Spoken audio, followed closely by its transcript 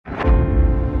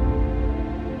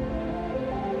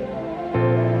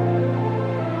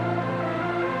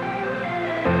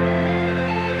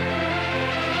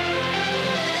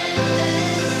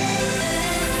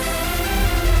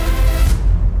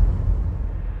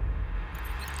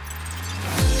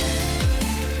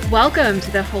Welcome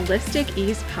to the Holistic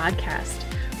Ease podcast.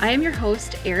 I am your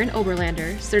host, Erin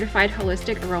Oberlander, certified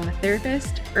holistic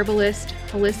aromatherapist, herbalist,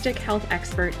 holistic health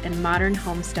expert, and modern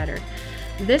homesteader.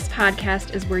 This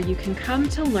podcast is where you can come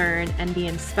to learn and be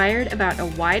inspired about a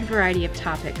wide variety of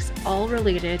topics, all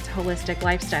related to holistic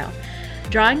lifestyle.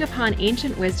 Drawing upon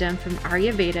ancient wisdom from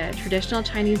Ayurveda, traditional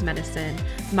Chinese medicine,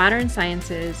 modern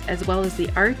sciences, as well as the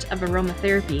art of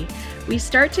aromatherapy, we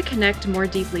start to connect more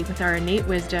deeply with our innate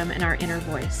wisdom and our inner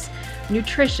voice.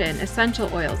 Nutrition, essential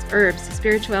oils, herbs,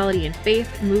 spirituality and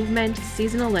faith, movement,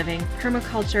 seasonal living,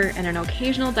 permaculture, and an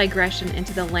occasional digression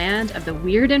into the land of the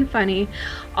weird and funny.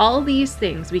 All these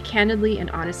things we candidly and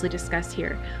honestly discuss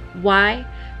here. Why?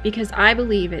 Because I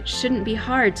believe it shouldn't be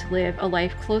hard to live a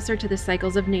life closer to the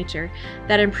cycles of nature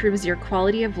that improves your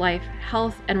quality of life,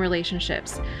 health, and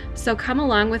relationships. So come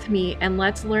along with me and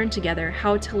let's learn together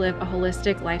how to live a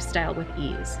holistic lifestyle with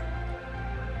ease.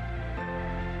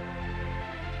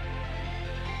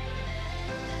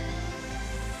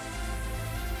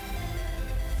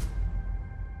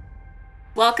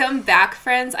 Welcome back,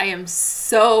 friends. I am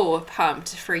so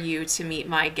pumped for you to meet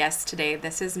my guest today.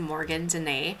 This is Morgyn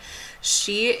Danae.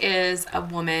 She is a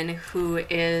woman who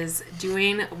is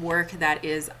doing work that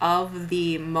is of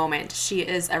the moment. She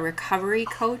is a recovery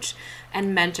coach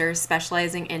and mentor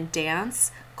specializing in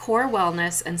dance, core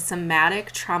wellness, and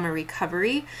somatic trauma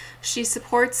recovery. She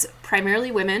supports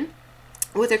primarily women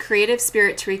with a creative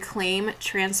spirit to reclaim,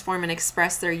 transform, and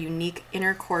express their unique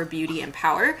inner core beauty and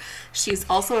power. She's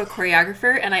also a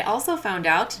choreographer, and I also found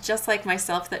out, just like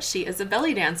myself, that she is a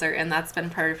belly dancer, and that's been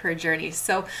part of her journey.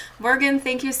 So, Morgyn,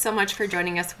 thank you so much for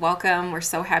joining us. Welcome. We're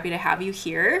so happy to have you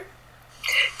here.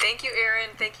 Thank you,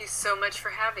 Erin. Thank you so much for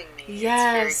having me.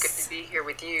 Yes. It's very good to be here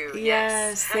with you.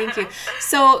 Yes, thank you.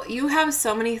 So you have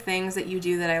so many things that you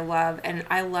do that I love, and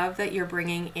I love that you're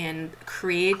bringing in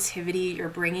creativity, you're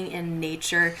bringing in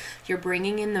nature, you're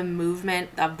bringing in the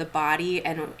movement of the body,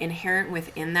 and inherent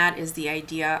within that is the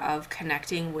idea of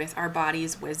connecting with our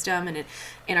body's wisdom and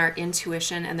in our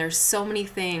intuition, and there's so many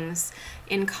things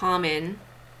in common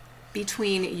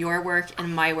between your work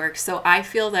and my work. So I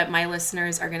feel that my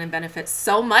listeners are going to benefit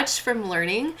so much from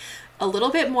learning a little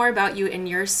bit more about you and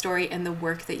your story and the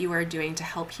work that you are doing to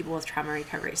help people with trauma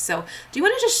recovery. So do you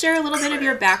want to just share a little bit of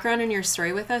your background and your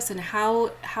story with us and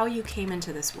how you came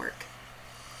into this work?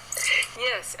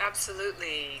 Yes,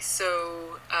 absolutely.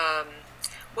 So,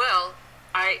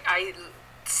 I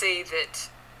say that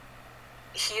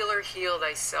heal or heal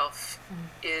thyself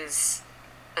is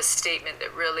a statement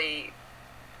that really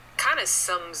kind of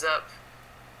sums up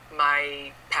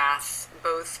my path,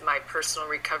 both my personal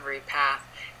recovery path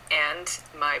and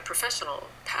my professional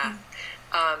path,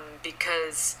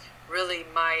 because really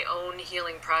my own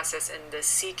healing process and the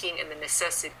seeking and the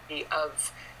necessity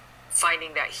of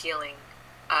finding that healing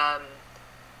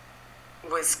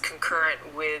was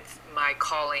concurrent with my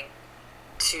calling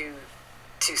to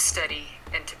study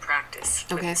and to practice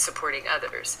with supporting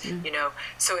others,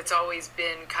 so it's always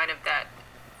been kind of that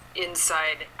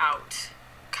inside out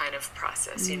kind of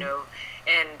process,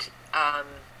 and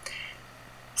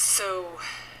so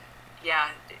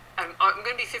I'm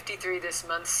going to be 53 this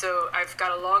month, so I've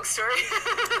got a long story.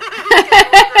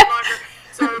 Longer,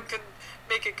 so I can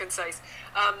make it concise.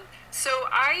 So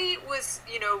I was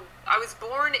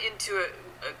born into a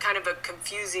kind of a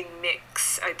confusing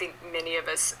mix. I think many of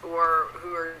us who are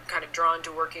kind of drawn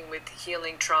to working with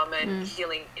healing trauma and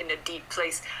healing in a deep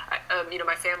place.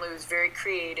 My family was very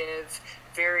creative,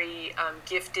 very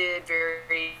gifted,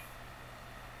 very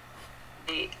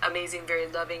amazing, very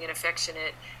loving and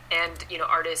affectionate, and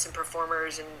artists and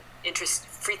performers and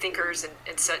free thinkers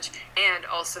and such. And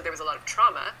also there was a lot of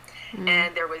trauma.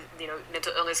 And there was,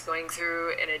 mental illness going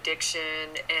through, and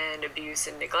addiction and abuse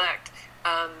and neglect.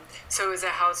 So it was a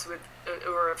house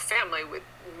or a family with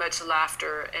much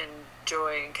laughter and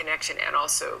joy and connection, and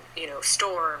also,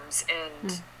 storms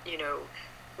and,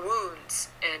 wounds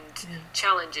and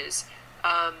challenges.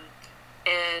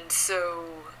 And so,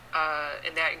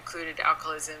 and that included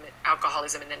alcoholism,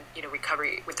 and then,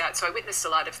 recovery with that. So I witnessed a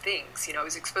lot of things. I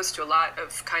was exposed to a lot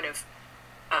of kind of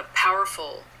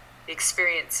powerful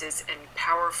experiences and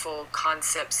powerful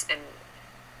concepts, and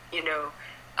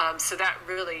so that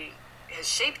really has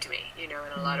shaped me, in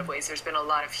a lot of ways. There's been a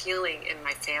lot of healing in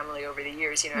my family over the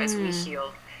years. As we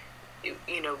heal,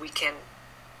 we can,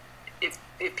 if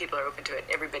people are open to it,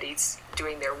 everybody's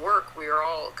doing their work, we are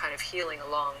all kind of healing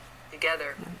along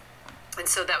together. And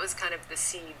so that was kind of the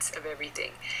seeds of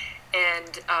everything.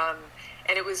 And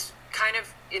it was kind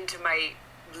of into my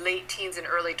late teens and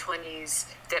early 20s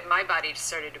that my body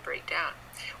started to break down.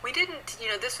 We didn't,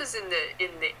 this was in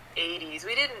the 80s.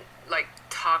 We didn't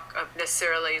talk of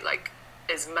necessarily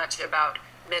as much about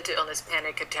mental illness,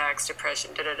 panic attacks,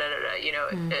 depression,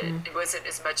 it wasn't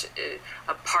as much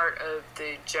a part of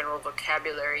the general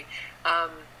vocabulary.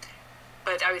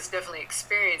 But I was definitely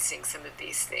experiencing some of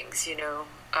these things,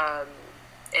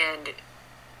 and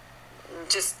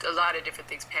just a lot of different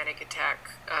things, panic attack,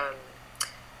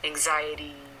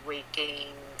 anxiety, weight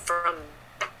gain,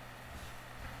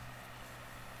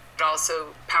 but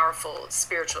also powerful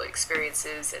spiritual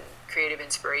experiences and creative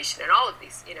inspiration and all of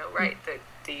these, right,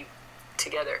 the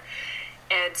together.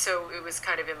 And so it was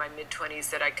kind of in my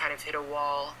mid-20s that I kind of hit a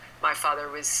wall. My father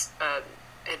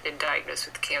had been diagnosed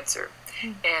with cancer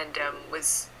and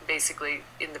was basically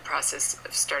in the process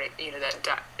of starting,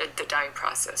 the dying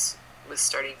process was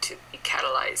starting to be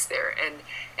catalyzed there. And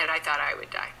I thought I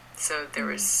would die. So there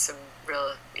was some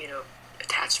real,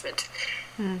 attachment.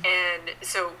 And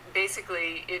so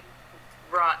basically it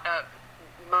brought up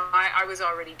I was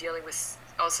already dealing with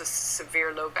also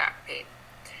severe low back pain.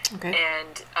 Okay.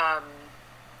 And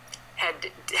had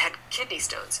kidney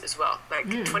stones as well. Like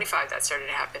 25, that started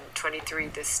to happen.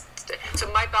 23,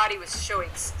 so my body was showing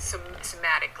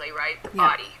somatically, right? The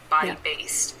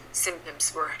body-based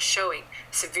symptoms were showing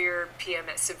severe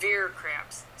PMS, severe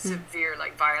cramps, severe,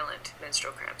 like violent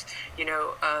menstrual cramps.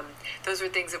 Those were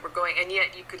things that were going, and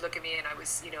yet you could look at me and I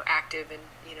was, active and,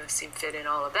 seemed fit and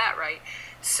all of that, right?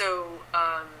 So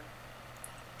I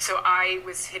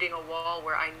was hitting a wall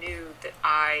where I knew that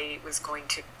I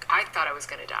thought I was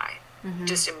going to die,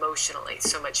 just emotionally,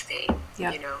 so much pain,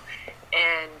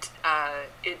 and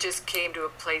it just came to a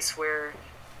place where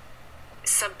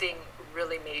something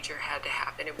really major had to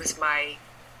happen. It was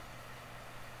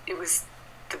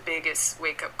the biggest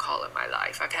wake-up call in my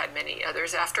life. I've had many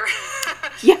others after,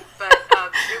 but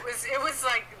it was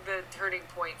like the turning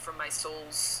point for my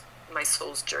soul's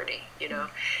journey,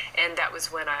 and that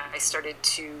was when I started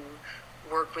to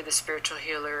work with a spiritual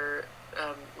healer,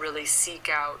 really seek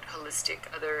out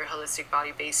other holistic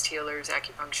body-based healers,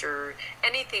 acupuncture,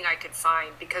 anything I could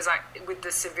find, because with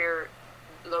the severe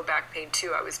low back pain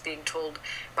too, I was being told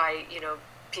by,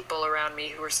 people around me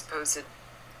who were supposed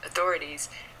authorities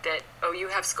that, oh, you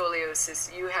have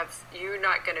scoliosis, you're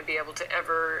not going to be able to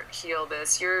ever heal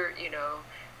this, you're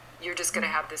just going to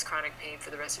have this chronic pain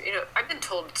for the rest of I've been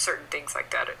told certain things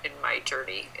like that in my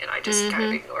journey, and I just kind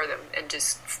of ignore them and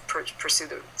just pursue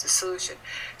the solution.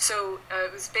 So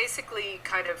it was basically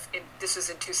this was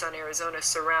in Tucson, Arizona,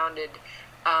 surrounded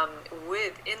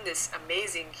within this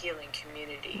amazing healing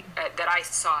community that I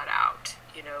sought out,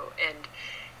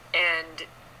 and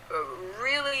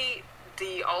really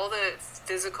all the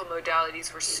physical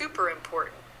modalities were super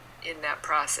important in that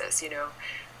process, and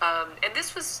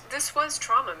this was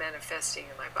trauma manifesting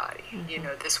in my body.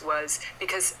 This was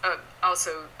because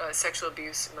also sexual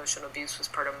abuse, emotional abuse was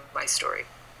part of my story,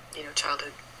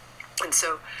 childhood. And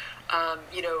so,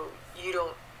 you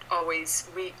don't always,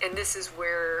 and this is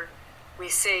where we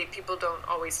say people don't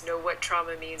always know what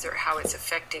trauma means or how it's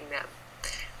affecting them.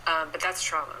 But that's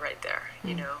trauma right there,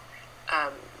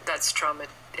 that's trauma,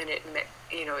 and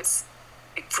it's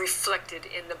reflected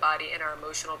in the body, in our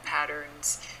emotional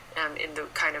patterns, in the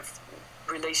kind of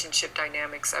relationship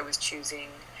dynamics I was choosing,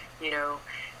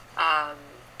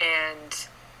 and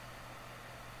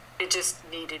it just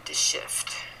needed to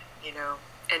shift,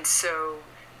 and so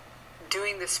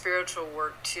doing the spiritual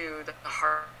work too, the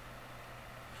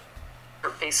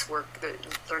heart-based work,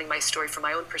 learning my story from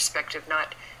my own perspective,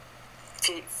 not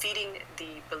feeding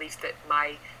the belief that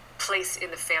my place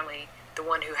in the family, the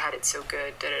one who had it so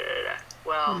good,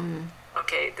 well,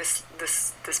 okay, this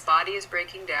body is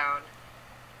breaking down.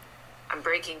 I'm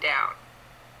breaking down.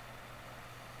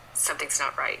 Something's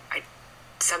not right.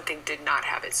 Something did not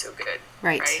have it so good.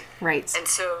 Right. And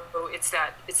so it's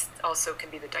also can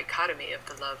be the dichotomy of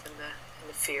the love and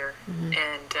the fear,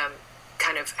 and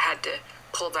kind of had to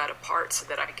pull that apart so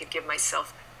that I could give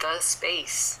myself the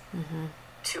space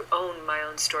to own my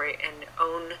own story and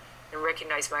own and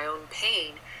recognize my own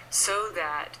pain, so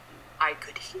that I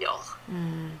could heal,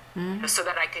 so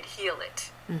that I could heal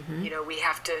it. We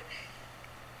have to,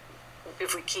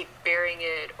 if we keep burying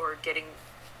it or getting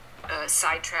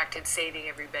sidetracked and saving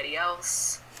everybody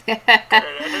else,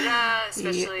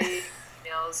 especially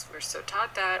males, we're so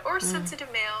taught that, or sensitive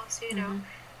males,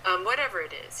 whatever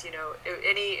it is,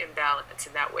 any imbalance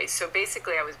in that way. So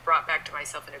basically I was brought back to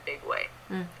myself in a big way.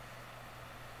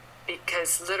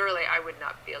 Because literally I would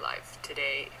not be alive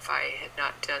today if I had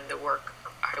not done the work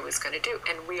I was going to do.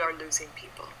 And we are losing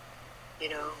people,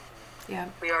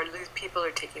 people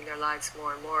are taking their lives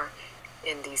more and more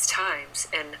in these times,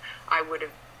 and I would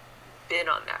have been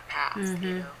on that path,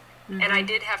 and I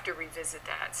did have to revisit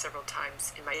that several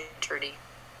times in my journey,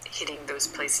 hitting those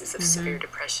places of severe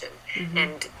depression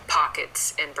and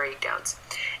pockets and breakdowns.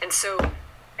 And so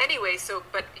anyway,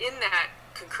 but in that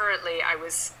concurrently,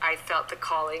 I felt the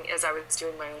calling as I was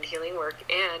doing my own healing work,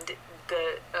 and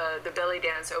the belly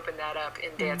dance opened that up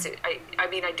in dance. I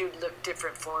mean, I do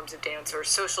different forms of dance, or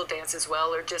social dance as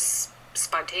well, or just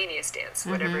spontaneous dance,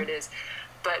 whatever it is.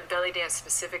 But belly dance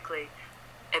specifically,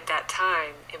 at that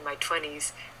time in my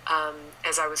 20s,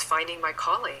 as I was finding my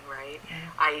calling, right?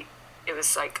 It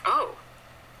was like, oh,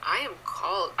 I am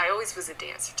called. I always was a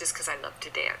dancer just because I love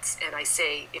to dance. And I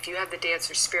say, if you have the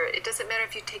dancer spirit, it doesn't matter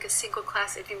if you take a single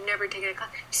class, if you've never taken a class,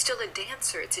 you're still a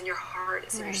dancer. It's in your heart,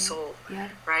 it's in your soul,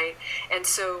 right? And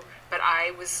so, but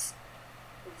I was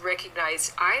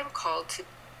recognized, I am called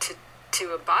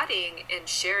to embodying and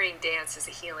sharing dance as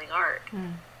a healing art.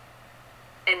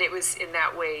 And it was in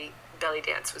that way, belly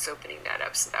dance was opening that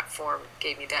up. So that form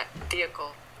gave me that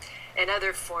vehicle. And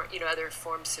other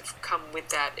forms have come with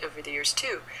that over the years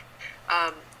too.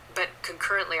 But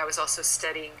concurrently, I was also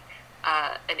studying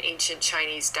an ancient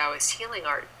Chinese Taoist healing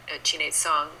art, Qinei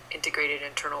Song, integrated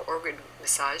internal organ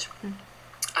massage,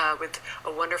 with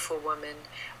a wonderful woman,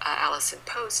 Alison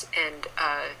Post, and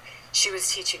she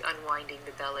was teaching unwinding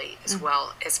the belly as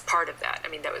well as part of that. I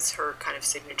mean, that was her kind of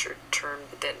signature term,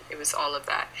 but then it was all of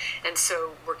that. And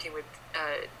so working with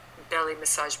belly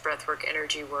massage, breath work,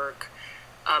 energy work,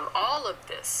 all of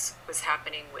this was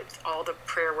happening with all the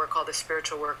prayer work, all the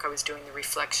spiritual work. I was doing the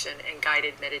reflection and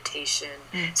guided meditation.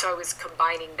 So I was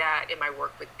combining that in my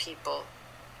work with people.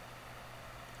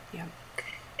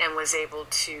 And was able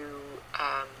to,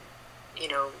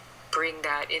 bring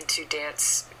that into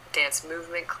dance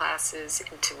movement classes,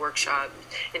 into workshops,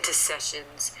 into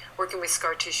sessions, working with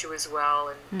scar tissue as well,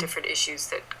 and different issues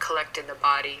that collect in the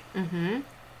body. And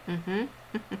then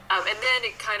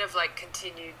it kind of like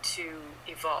continued to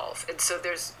evolve. And so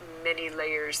there's many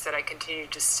layers that I continue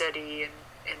to study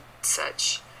and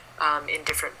such, in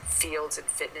different fields and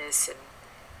fitness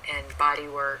and body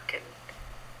work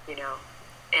and,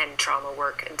 and trauma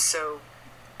work. And so,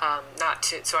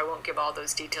 so I won't give all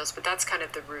those details, but that's kind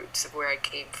of the roots of where I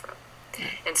came from.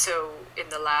 And so in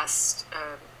the last,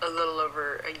 a little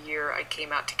over a year, I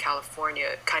came out to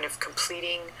California, kind of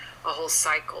completing a whole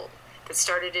cycle that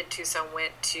started in Tucson,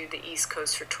 went to the East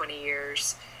Coast for 20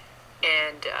 years,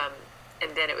 and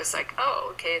then it was like, oh,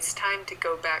 okay, it's time to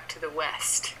go back to the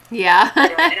West. And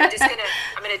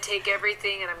I'm gonna take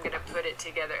everything and I'm gonna put it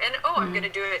together, and I'm gonna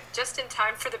do it just in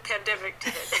time for the pandemic to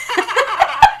hit.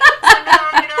 So now,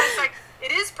 it's like,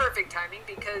 it is perfect timing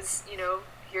because,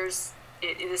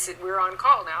 we're on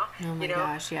call now. Oh my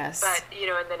gosh, yes. But,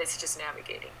 and then it's just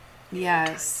navigating.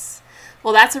 Yes.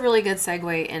 Well, that's a really good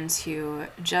segue into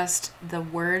just the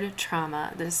word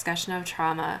trauma, the discussion of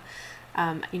trauma.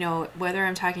 Whether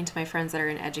I'm talking to my friends that are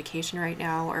in education right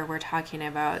now, or we're talking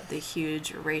about the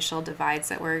huge racial divides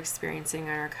that we're experiencing in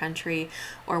our country,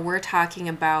 or we're talking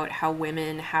about how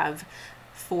women have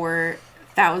for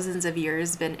thousands of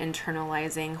years been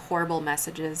internalizing horrible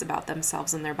messages about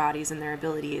themselves and their bodies and their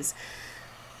abilities,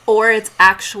 or it's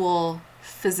actual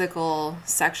physical,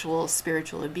 sexual,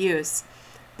 spiritual abuse.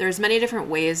 There's many different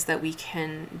ways that we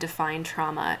can define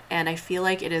trauma, and I feel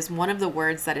like it is one of the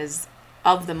words that is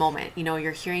of the moment.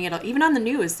 You're hearing it even on the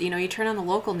news. You turn on the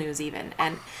local news even,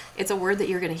 and it's a word that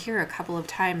you're going to hear a couple of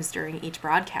times during each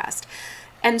broadcast.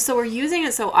 And so we're using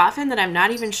it so often that I'm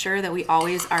not even sure that we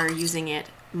always are using it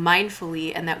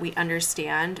mindfully and that we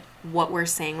understand what we're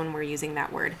saying when we're using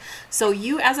that word. So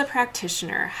you, as a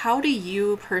practitioner, how do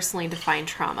you personally define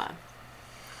trauma?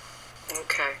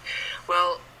 Okay.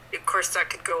 Well, of course, that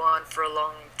could go on for a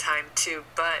long time too,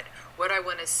 but what I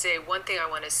want to say, one thing I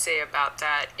want to say about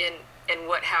that and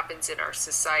what happens in our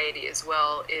society as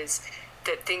well, is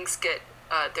that things get,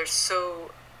 there's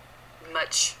so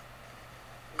much,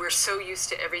 we're so used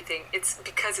to everything. It's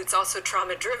because it's also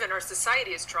trauma driven. Our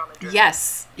society is trauma driven.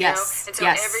 Yes. And so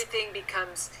everything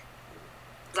becomes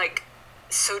like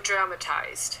so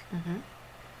dramatized.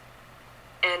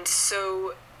 And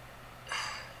so,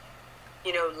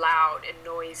 loud and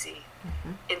noisy,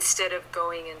 instead of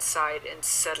going inside and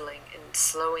settling and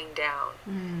slowing down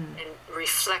and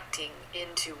reflecting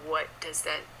into what does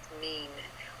that mean,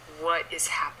 what is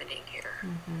happening here.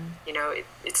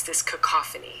 It's this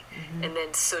cacophony, and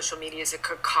then social media is a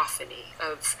cacophony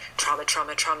of trauma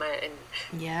and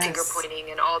finger pointing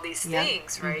and all these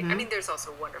things, right? I mean, there's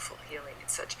also wonderful healing and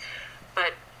such,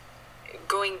 but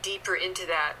going deeper into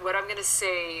that, what I'm going to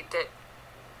say that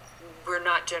we're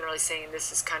not generally saying,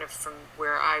 this is kind of from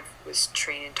where I was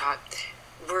trained and taught.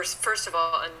 First of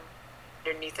all,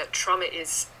 underneath that, trauma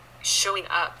is showing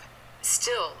up.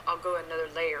 Still, I'll go another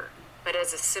layer, but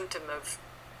as a symptom of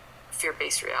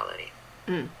fear-based reality.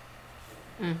 Mm.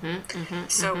 Mm-hmm, mm-hmm,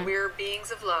 So mm-hmm. we're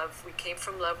beings of love. We came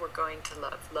from love. We're going to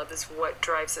love. Love is what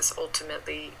drives us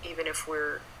ultimately, even if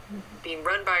we're being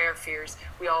run by our fears.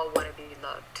 We all want to be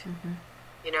loved,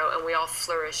 and we all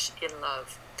flourish in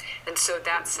love. And so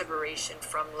that separation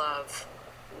from love,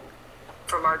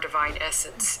 from our divine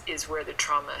essence, is where the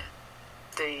trauma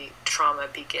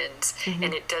begins.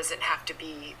 And it doesn't have to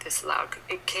be this loud.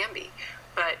 It can be.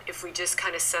 But if we just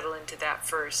kind of settle into that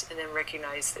first and then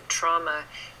recognize that trauma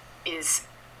is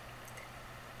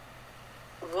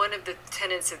one of the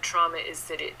tenets of trauma, is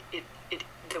that it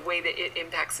the way that it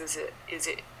impacts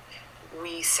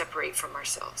we separate from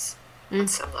ourselves on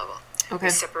some level. Okay. We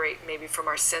separate maybe from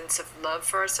our sense of love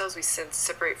for ourselves. We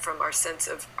separate from our sense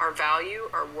of our value,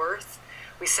 our worth.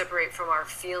 We separate from our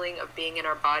feeling of being in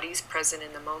our bodies, present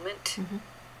in the moment.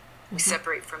 We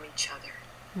separate from each other.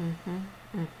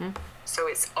 So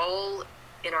it's all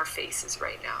in our faces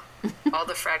right now. All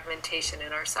the fragmentation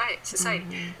in our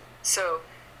society. So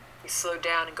we slow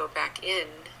down and go back in,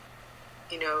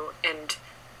 and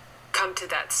come to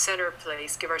that center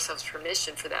place, give ourselves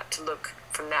permission for that to look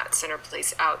from that center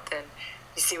place out. Then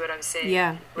you see what I'm saying?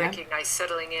 Yeah. Recognize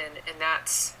settling in, and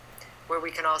that's where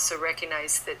we can also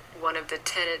recognize that one of the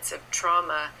tenets of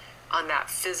trauma on that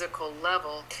physical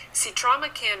level. See, trauma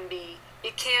can be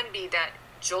that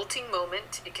jolting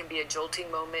moment. It can be a jolting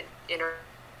moment in our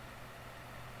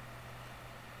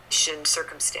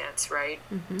circumstance, right?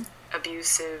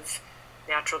 Abusive,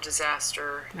 natural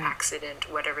disaster,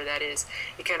 accident, whatever that is.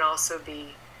 It can also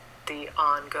be the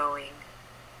ongoing,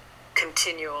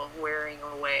 continual wearing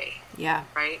away. Yeah.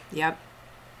 Right? Yep.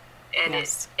 And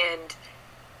yes.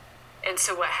 And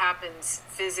so what happens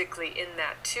physically in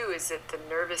that too is that the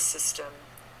nervous system,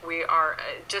 we are,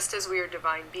 just as we are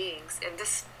divine beings, and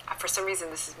this, for some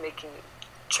reason, this is making me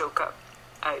choke up.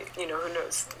 Who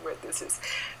knows where this is,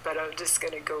 but I'm just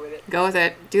going to go with it. Go with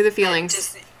it. Do the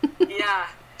feelings. Yeah,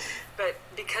 but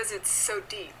because it's so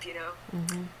deep,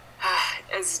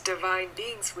 as divine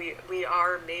beings, we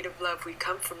are made of love. We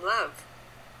come from love.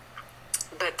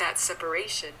 But that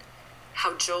separation,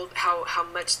 how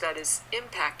much that has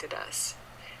impacted us,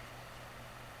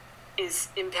 is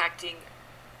impacting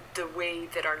the way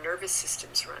that our nervous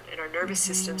systems run. And our nervous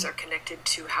systems are connected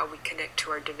to how we connect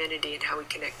to our divinity and how we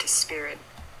connect to spirit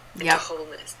and to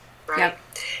wholeness, right?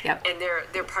 Yep. And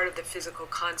they're part of the physical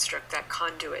construct, that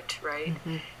conduit, right?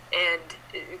 And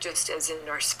just as in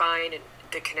our spine, and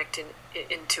the connecting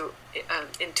into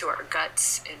our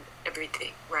guts and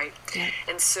everything, right?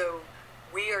 And so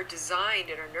we are designed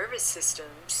in our nervous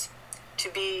systems to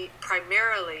be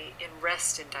primarily in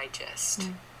rest and digest.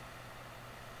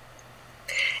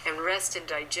 And rest and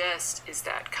digest is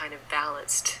that kind of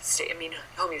balanced state. I mean,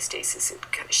 homeostasis, it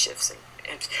kind of shifts,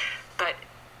 but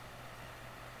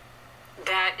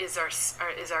that is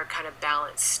our kind of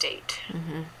balanced state.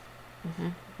 Kind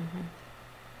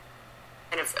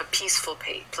of a peaceful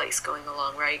place going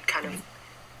along, right? Kind of.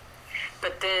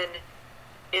 But then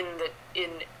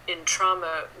in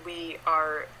trauma, we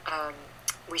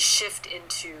shift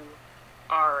into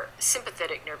our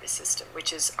sympathetic nervous system,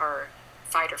 which is our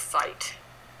fight or flight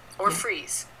or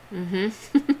freeze.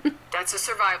 That's a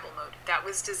survival mode. That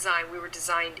was designed. We were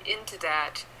designed into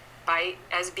that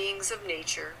as beings of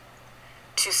nature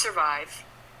to survive.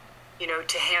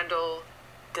 To handle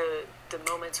the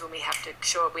moments when we have to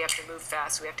show up. We have to move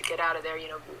fast. We have to get out of there. We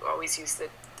always use the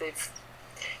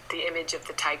image of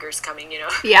the tigers coming,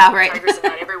 Yeah, right. Tigers are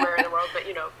not everywhere in the world, but,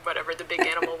 whatever, the big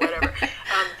animal, whatever.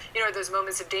 Those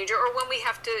moments of danger, or when we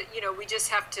have to, we just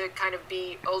have to kind of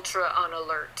be ultra on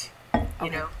alert,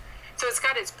 So it's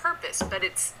got its purpose, but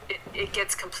it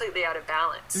gets completely out of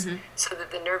balance, so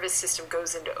that the nervous system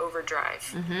goes into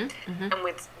overdrive. And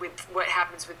with what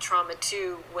happens with trauma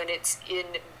too, when it's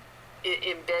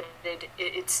embedded,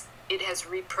 it has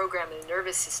reprogrammed the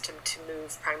nervous system to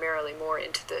move primarily more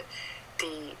into the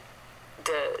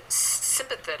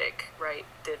sympathetic, right,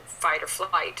 the fight or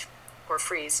flight or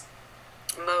freeze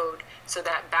mode. So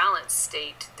that balanced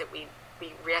state that we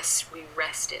rest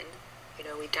in,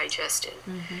 we digest in,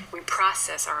 we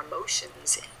process our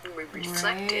emotions in, we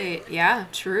reflect in. Yeah,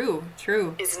 true.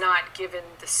 Is not given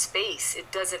the space.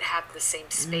 It doesn't have the same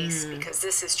space because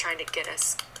this is trying to get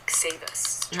us, save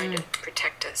us, trying to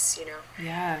protect us,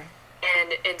 Yeah.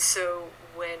 And so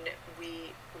when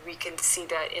we can see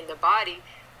that in the body,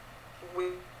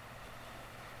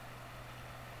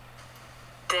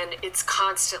 then it's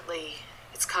constantly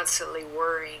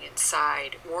worrying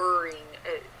inside,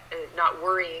 not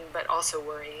worrying, but also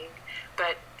worrying,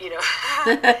 but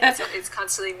it's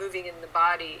constantly moving in the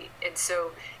body, and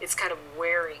so it's kind of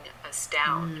wearing us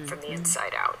down from the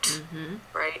inside out,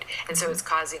 right? And so it's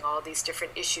causing all these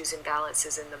different issues,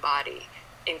 imbalances in the body,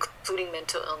 including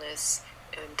mental illness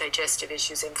and digestive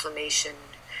issues, inflammation,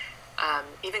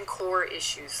 even core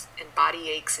issues and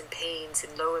body aches and pains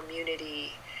and low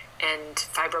immunity and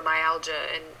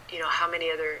fibromyalgia, and how many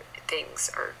other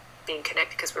things are being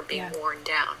connected because we're being worn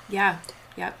down. Yeah.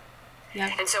 Yep.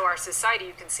 Yeah. And so our society,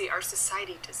 you can see our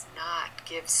society does not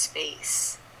give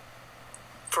space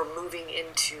for moving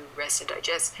into rest and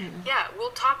digest. Yeah,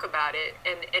 we'll talk about it,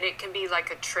 and it can be like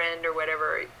a trend or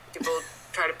whatever. People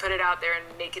try to put it out there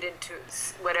and make it into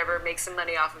whatever, make some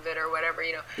money off of it or whatever,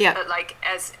 Yeah. But like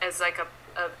as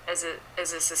a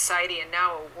society and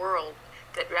now a world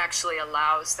that actually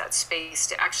allows that space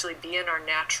to actually be in our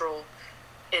natural,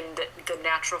 in the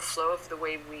natural flow of the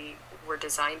way we were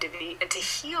designed to be, and to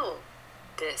heal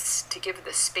this, to give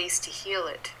the space to heal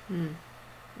it.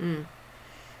 Oh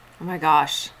my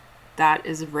gosh, that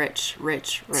is rich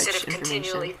instead of information.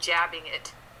 Continually jabbing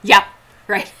it. Yep,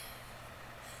 right.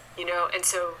 And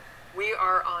so we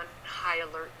are on high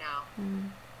alert now.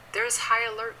 There's high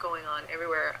alert going on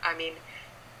everywhere. I mean,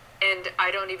 and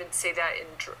I don't even say that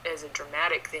as a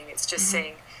dramatic thing. It's just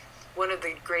saying one of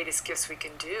the greatest gifts we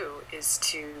can do is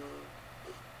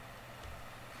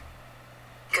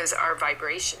because our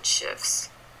vibration shifts,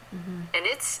 and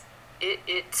it's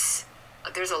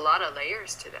there's a lot of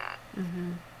layers to that.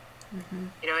 And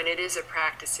it is a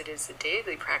practice. It is a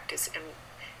daily practice,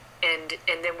 and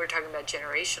then we're talking about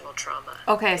generational trauma.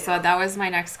 Okay, so that was my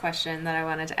next question that I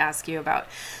wanted to ask you about.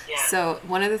 Yeah. So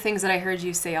one of the things that I heard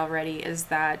you say already is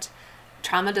that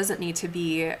trauma doesn't need to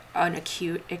be an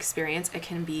acute experience. It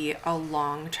can be a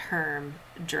long-term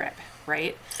drip,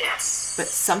 right? Yes. But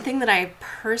something that I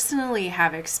personally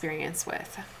have experience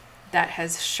with that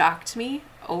has shocked me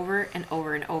over and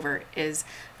over and over is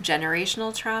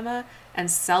generational trauma and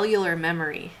cellular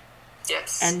memory.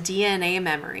 Yes. And DNA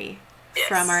memory. Yes.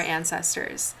 From our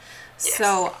ancestors. Yes.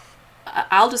 So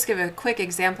I'll just give a quick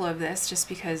example of this just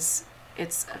because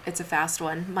it's a fast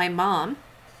one. My mom,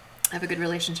 I have a good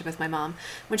relationship with my mom.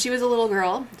 When she was a little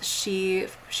girl, she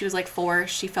was like 4,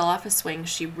 she fell off a swing.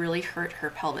 She really hurt her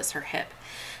pelvis, her hip.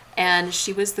 And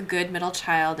she was the good middle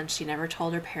child, and she never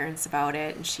told her parents about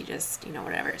it, and she just,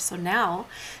 whatever. So now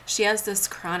she has this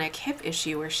chronic hip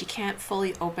issue where she can't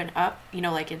fully open up,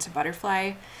 like into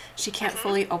butterfly. She can't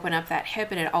fully open up that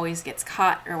hip, and it always gets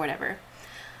caught or whatever.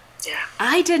 Yeah.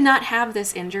 I did not have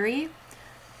this injury,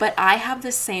 but I have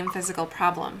the same physical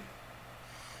problem.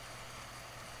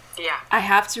 Yeah. I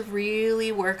have to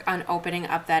really work on opening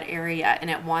up that area, and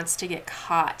it wants to get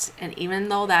caught. And even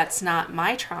though that's not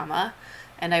my trauma,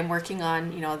 and I'm working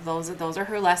on, those are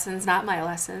her lessons, not my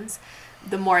lessons.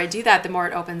 The more I do that, the more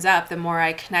it opens up. The more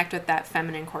I connect with that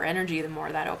feminine core energy, the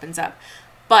more that opens up.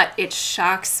 But it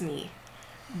shocks me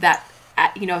that,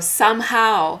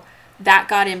 somehow that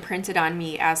got imprinted on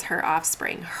me as her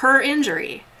offspring. Her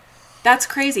injury. That's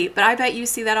crazy, but I bet you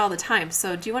see that all the time.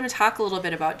 So do you want to talk a little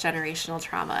bit about generational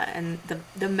trauma and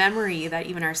the memory that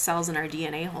even our cells and our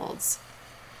DNA holds?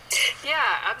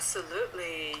 Yeah,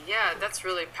 absolutely. Yeah, that's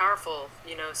really powerful,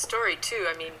 story too.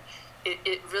 I mean,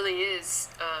 it really is,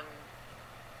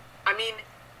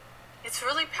 it's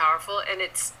really powerful, and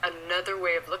it's another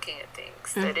way of looking at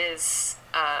things that is,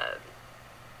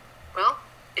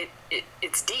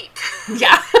 it's deep.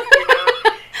 Yeah.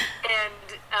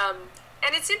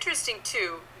 And it's interesting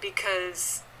too,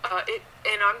 because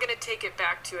and I'm going to take it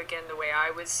back to, again, the way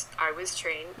I was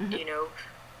trained,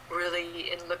 really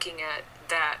in looking at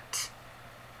that.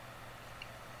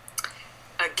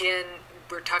 Again,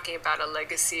 we're talking about a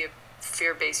legacy of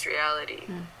fear-based reality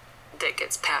that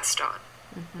gets passed on.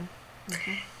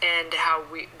 And how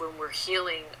when we're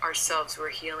healing ourselves, we're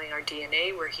healing our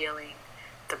DNA, we're healing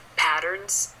the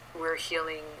patterns, we're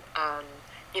healing,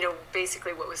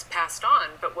 basically what was passed on,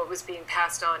 but what was being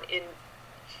passed on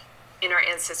in our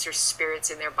ancestors' spirits,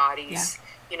 in their bodies.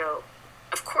 Yeah.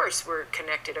 Of course we're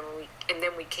connected, and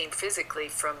then we came physically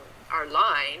from our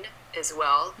line as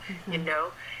well,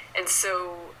 and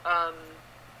so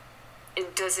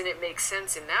doesn't it make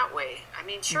sense in that way? I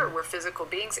mean, sure, we're physical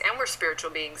beings and we're spiritual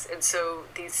beings, and so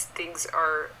these things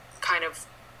are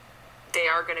they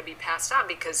are going to be passed on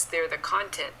because they're the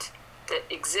content that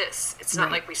exists. It's not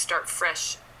like we start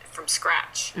fresh from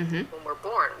scratch when we're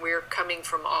born. We're coming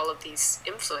from all of these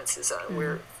influences.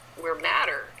 We're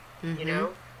matter,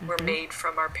 we're made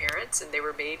from our parents, and they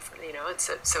were made from, and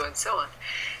so on.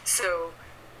 So,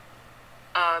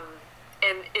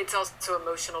 and it's also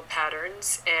emotional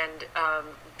patterns and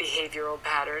behavioral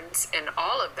patterns and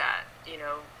all of that,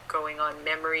 going on,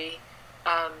 memory,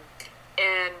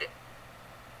 And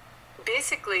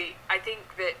basically, I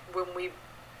think that when we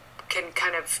can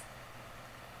kind of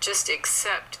just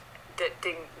accept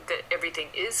that everything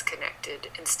is connected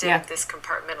instead of this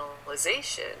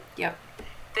compartmentalization. Yep.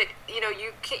 That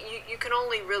you can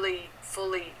only really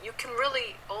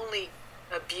only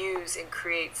abuse and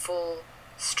create full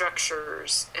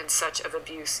structures and such of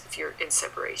abuse if you're in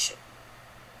separation.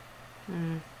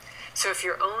 So if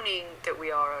you're owning that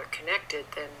we all are connected,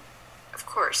 then of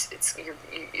course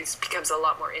it becomes a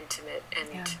lot more intimate, and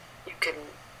you can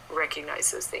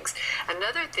recognize those things.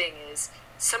 Another thing is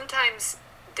sometimes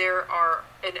there are,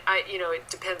 and it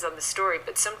depends on the story,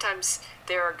 but sometimes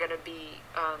there are going to be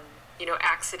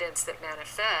accidents that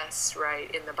manifest right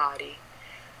in the body,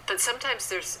 but sometimes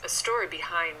there's a story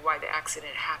behind why the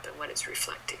accident happened when it's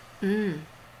reflecting.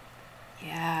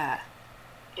 Yeah.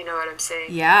 You know what I'm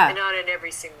saying? Yeah. And not in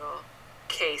every single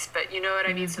case, but you know what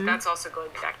I mean? So that's also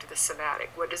going back to the somatic.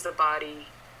 What is the body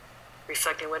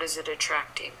reflecting? What is it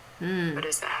attracting? What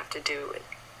does that have to do with?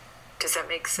 Does that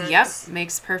make sense? Yep.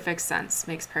 Makes perfect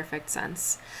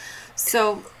sense.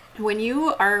 So when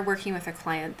you are working with a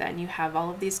client, then you have all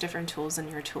of these different tools in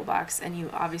your toolbox, and you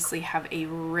obviously have a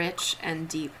rich and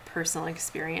deep personal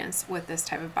experience with this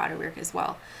type of body work as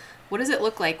well. What does it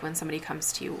look like when somebody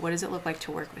comes to you? What does it look like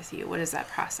to work with you? What is that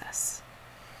process?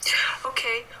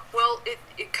 Okay. Well,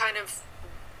 it kind of,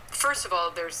 first of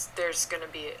all, there's going to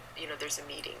be, there's a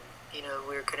meeting.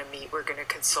 We're going to meet, we're going to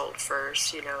consult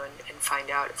first, and find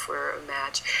out if we're a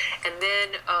match. And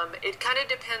then it kind of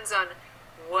depends on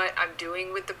what I'm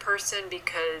doing with the person,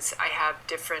 because I have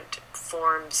different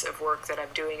forms of work that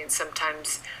I'm doing, and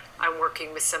sometimes I'm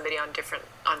working with somebody on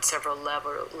several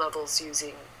levels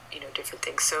using, different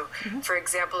things. So, for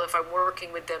example, if I'm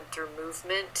working with them through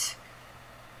movement,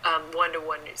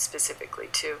 one-to-one specifically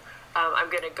too, I'm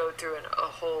going to go through a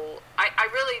whole, I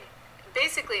really,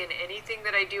 basically in anything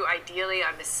that I do, ideally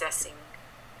I'm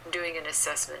doing an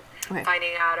assessment,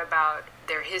 finding out about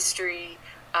their history.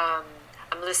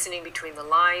 I'm listening between the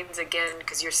lines again,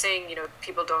 because you're saying,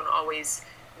 people don't always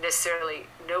necessarily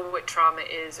know what trauma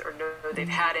is or know they've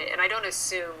had it. And I don't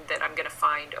assume that I'm going to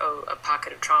find, a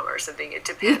pocket of trauma or something. It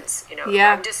depends,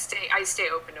 Yeah. I stay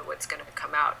open to what's going to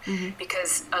come out,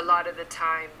 because a lot of the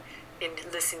time in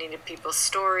listening to people's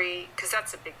story, because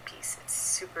that's a big piece. It's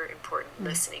super important,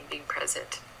 listening, being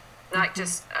present. Not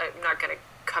just, I'm not going to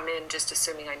come in just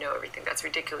assuming I know everything. That's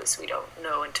ridiculous. We don't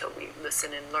know until we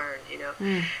listen and learn,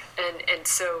 and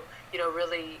so,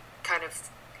 really kind of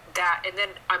that. And then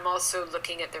I'm also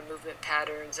looking at their movement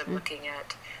patterns. I'm looking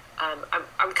at,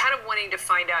 I'm kind of wanting to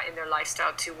find out in their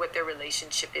lifestyle too, what their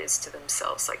relationship is to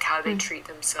themselves, like how they treat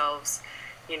themselves,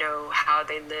 how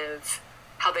they live,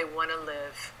 how they want to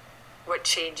live, what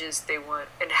changes they want,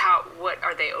 and what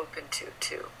are they open to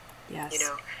too. Yes.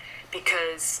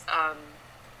 Because,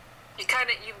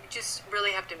 you just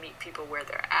really have to meet people where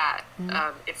they're at.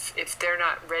 If they're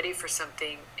not ready for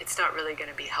something, it's not really going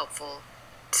to be helpful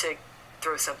to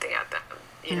throw something at them,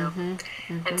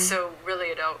 And so really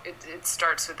it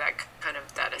starts with that kind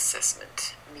of that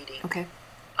assessment meeting. Okay.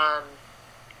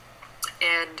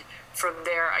 And from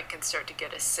there I can start to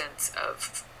get a sense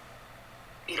of,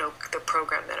 the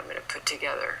program that I'm going to put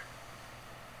together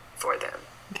for them,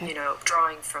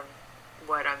 drawing from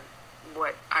what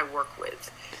I work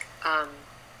with.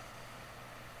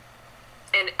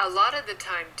 And a lot of the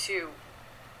time too,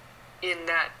 in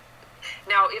that,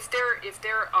 now if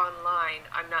they're online,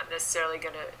 I'm not necessarily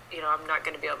gonna, I'm not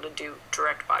gonna be able to do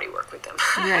direct body work with them.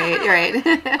 Right.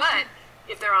 But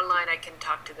if they're online, I can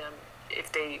talk to them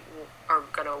if they are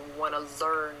gonna want to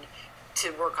learn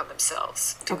to work on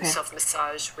themselves, do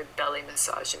self-massage with belly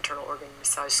massage, internal organ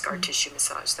massage, scar tissue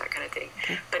massage, that kind of thing.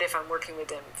 Okay. But if I'm working with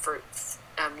them for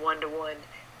one-to-one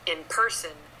in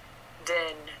person,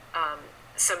 then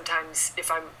sometimes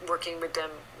if I'm working with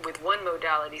them with one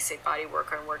modality, say body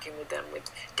work, or I'm working with them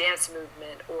with dance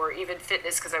movement or even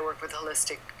fitness, because I work with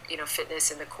holistic,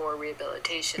 fitness in the core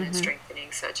rehabilitation and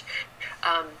strengthening such,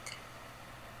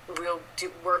 we'll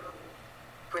do work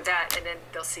with that, and then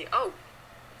they'll see,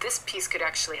 this piece could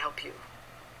actually help you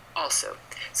also.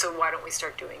 So why don't we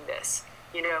start doing this?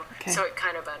 Okay. So it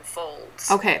kind of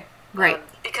unfolds. Okay. Right.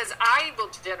 Because I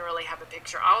will generally have a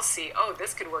picture. I'll see,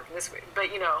 this could work in this way. But,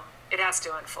 it has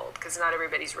to unfold because not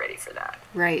everybody's ready for that.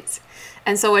 Right.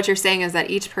 And so what you're saying is that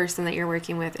each person that you're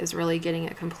working with is really getting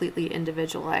a completely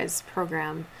individualized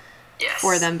program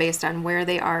for them based on where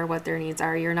they are, what their needs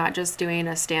are. You're not just doing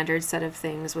a standard set of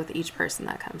things with each person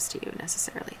that comes to you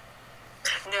necessarily.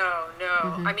 No.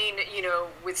 I mean,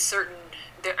 with certain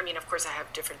I mean, of course, I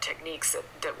have different techniques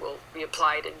that will be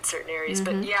applied in certain areas,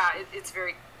 but yeah, it's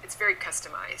very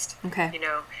customized. Okay.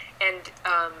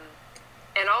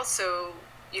 And also,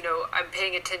 I'm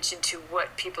paying attention to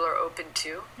what people are open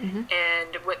to,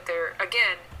 and what they're,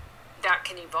 again, that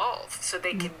can evolve, so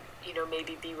they can,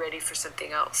 maybe be ready for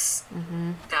something else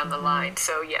down the line.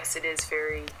 So yes, it is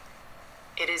very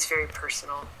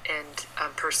personal and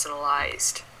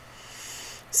personalized.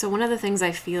 So one of the things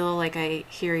I feel like I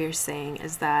hear you're saying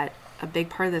is that a big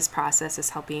part of this process is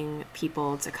helping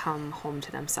people to come home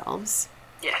to themselves.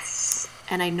 Yes.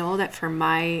 And I know that for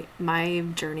my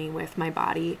journey with my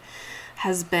body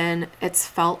has been, it's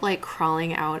felt like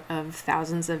crawling out of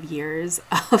thousands of years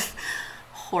of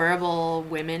horrible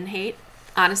women hate,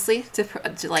 honestly, to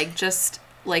just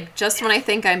when I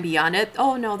think I'm beyond it,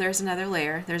 oh no, there's another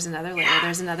layer, there's another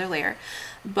layer.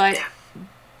 But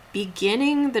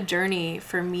beginning the journey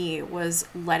for me was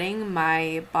letting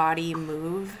my body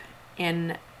move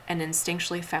in an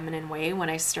instinctually feminine way when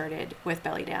I started with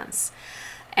belly dance.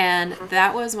 And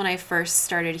that was when I first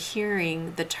started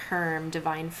hearing the term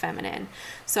divine feminine.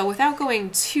 So without going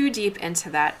too deep into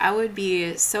that, I would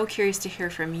be so curious to hear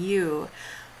from you,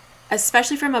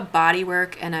 especially from a body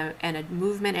work and a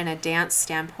movement and a dance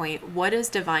standpoint. What does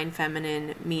divine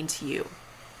feminine mean to you?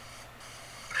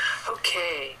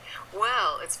 Okay.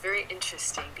 Well, it's very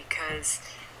interesting because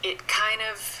it kind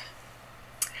of,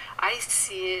 I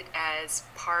see it as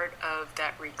part of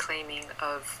that reclaiming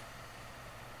of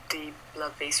the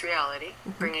love-based reality,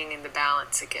 bringing in the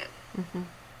balance again.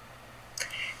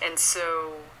 And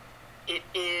so it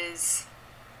is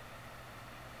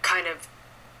kind of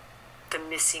the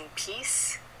missing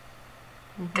piece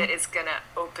that is going to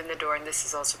open the door, and this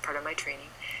is also part of my training,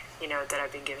 that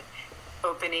I've been given,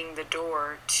 opening the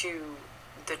door to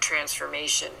the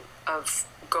transformation of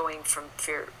going from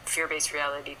fear-based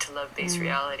reality to love-based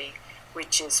reality,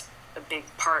 which is a big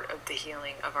part of the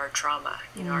healing of our trauma,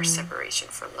 our separation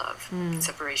from love,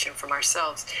 separation from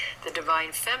ourselves. The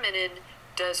divine feminine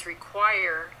does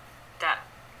require that,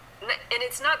 and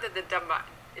it's not that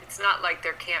it's not like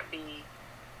there can't be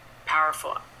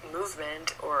powerful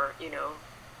movement or,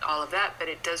 all of that, but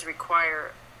it does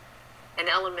require, an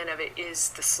element of it is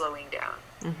the slowing down,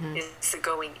 is the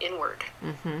going inward.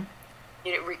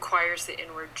 It requires the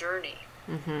inward journey.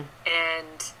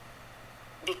 And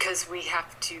because we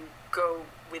have to go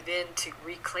within to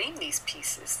reclaim these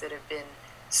pieces that have been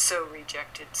so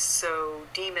rejected, so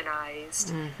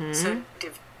demonized, so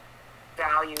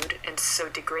devalued, and so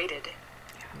degraded.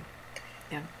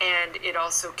 And it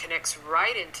also connects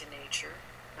right into nature,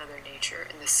 Mother Nature,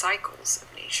 and the cycles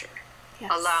of nature,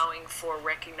 allowing for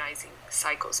recognizing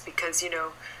cycles, because,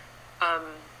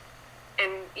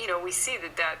 we see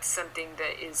that that's something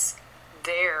that is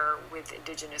there with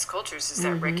indigenous cultures, is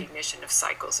that recognition of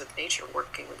cycles of nature,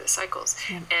 working with the cycles.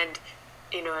 And,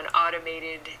 an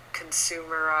automated,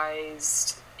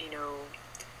 consumerized,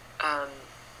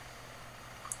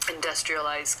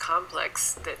 industrialized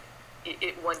complex that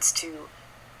it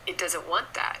doesn't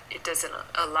want that. It doesn't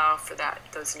allow for that,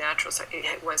 those natural,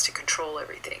 it wants to control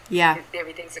everything.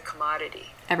 Everything's a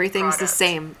commodity. Everything's product. The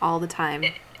same all the time.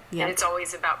 And it's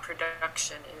always about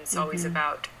production, and it's always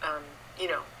about,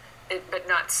 but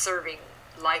not serving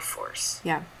life force.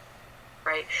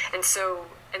 Right? And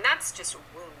that's just a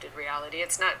wounded reality.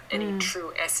 It's not any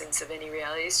true essence of any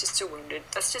reality. It's just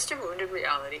that's just a wounded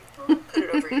reality. We'll put it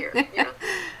over here.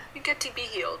 You get to be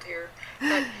healed here.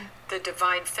 But the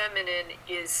divine feminine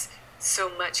is so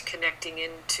much connecting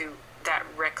into that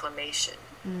reclamation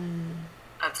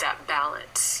of that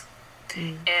balance.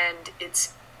 And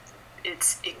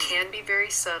it can be very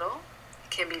subtle.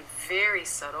 It can be very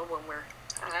subtle when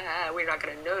we're not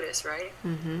going to notice, right?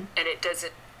 And it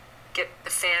doesn't get the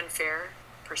fanfare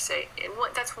per se. And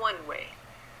that's one way,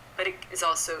 but it is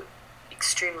also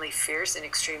extremely fierce and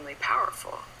extremely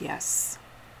powerful. Yes.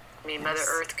 I mean, Mother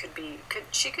Earth could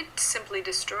simply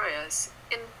destroy us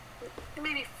in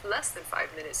maybe less than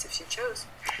 5 minutes if she chose.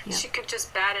 She could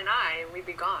just bat an eye and we'd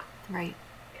be gone. Right.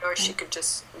 Or she could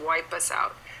just wipe us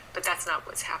out. But that's not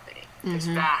what's happening. There's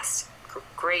vast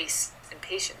grace and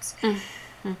patience.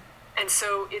 And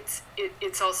so it's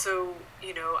also,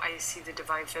 I see the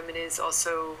divine feminine is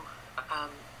also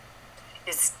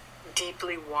is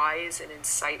deeply wise and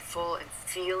insightful and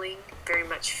feeling, very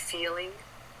much feeling.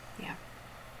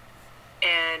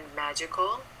 And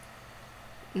magical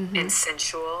and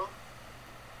sensual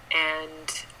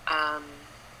and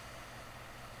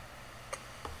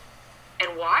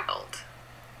wild.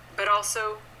 But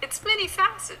also, it's many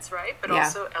facets, right? But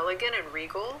also elegant and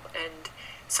regal. And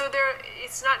so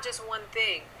it's not just one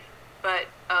thing, but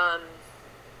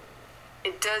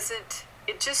it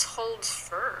it just holds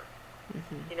firm.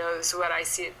 You know, is what I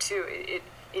see it too.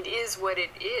 It is what it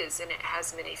is, and it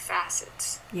has many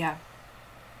facets. Yeah.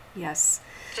 Yes.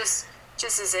 Just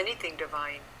as anything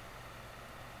divine.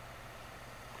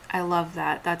 I love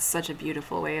that. That's such a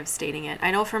beautiful way of stating it.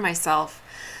 I know for myself,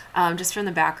 just from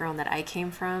the background that I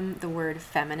came from, the word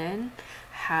feminine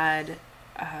had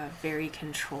a very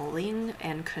controlling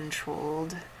and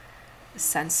controlled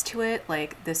sense to it.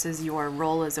 Like, this is your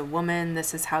role as a woman.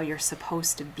 This is how you're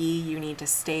supposed to be. You need to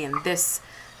stay in this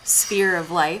sphere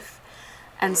of life.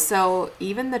 And so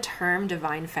even the term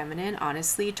divine feminine,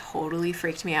 honestly, totally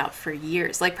freaked me out for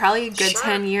years, like probably a good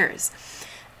 10 years.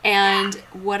 And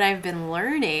what I've been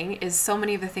learning is so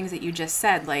many of the things that you just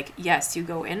said, like, yes, you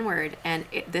go inward, and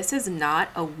this is not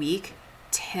a weak,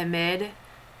 timid,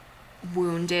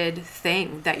 wounded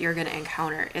thing that you're going to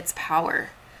encounter. It's power,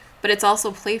 but it's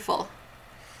also playful,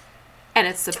 and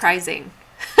it's surprising.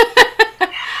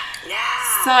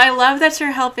 So I love that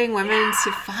you're helping women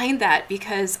to find that,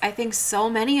 because I think so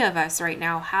many of us right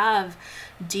now have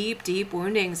deep, deep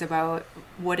woundings about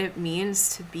what it means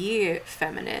to be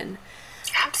feminine.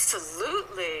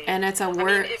 Absolutely. And it's a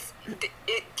word. I mean,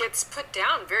 it gets put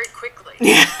down very quickly.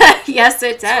 Yes,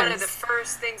 it does. It's one of the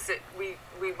first things that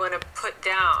we want to put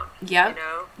down. Yep. You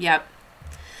know? Yep.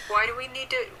 Why do we need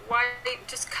to? Why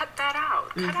just cut that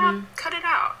out? Cut it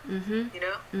out. You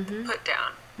know, put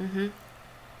down.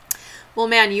 Well,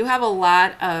 man, you have a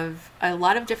lot of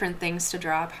different things to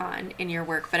draw upon in your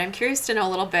work, but I'm curious to know a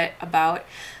little bit about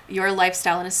your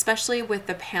lifestyle, and especially with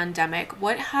the pandemic.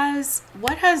 What has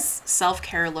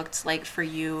self-care looked like for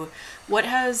you? What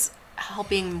has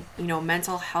helping,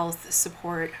 mental health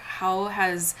support, how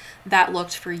has that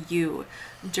looked for you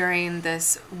during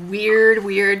this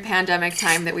weird pandemic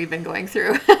time that we've been going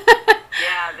through?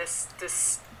 Yeah,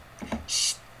 this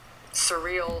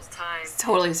surreal time. It's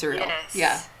totally surreal. Yes.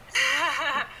 Yeah.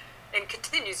 And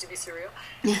continues to be surreal.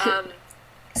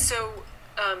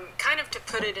 Kind of to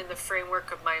put it in the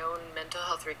framework of my own mental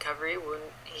health recovery,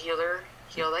 wound healer,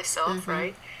 heal thyself,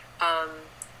 right?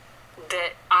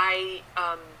 That I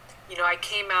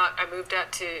moved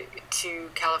out to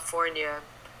California,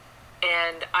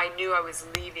 and I knew I was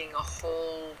leaving a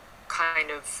whole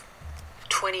kind of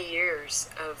 20 years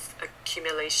of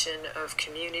accumulation of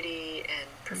community and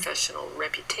professional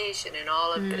reputation and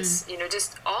all of this,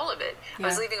 just all of it. I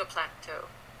was leaving a plateau.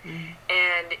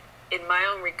 And in my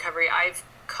own recovery, I've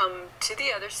come to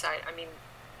the other side. I mean,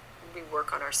 we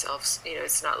work on ourselves.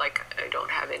 It's not like I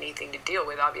don't have anything to deal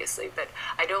with, obviously, but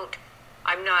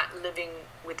I'm not living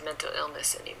with mental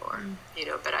illness anymore,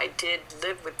 but I did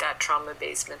live with that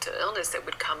trauma-based mental illness that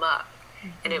would come up,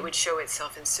 and it would show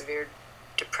itself in severe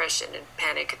depression and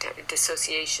panic attack,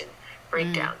 dissociation,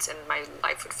 breakdowns, and my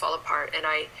life would fall apart, and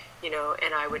I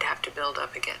would have to build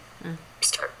up again,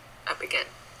 start up again,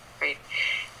 right?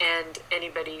 And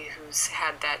anybody who's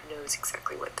had that knows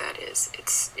exactly what that is.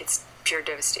 It's pure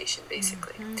devastation,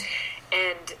 basically.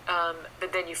 And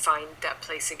but then you find that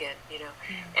place again,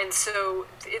 And so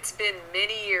it's been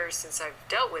many years since I've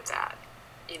dealt with that,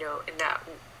 in that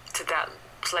to that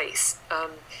place.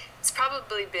 It's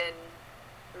probably been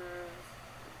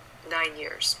 9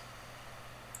 years.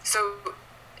 So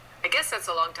I guess that's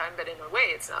a long time, but in a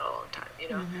way it's not a long time,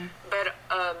 But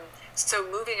so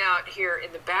moving out here,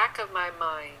 in the back of my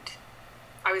mind,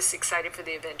 I was excited for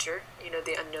the adventure,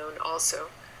 the unknown also.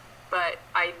 But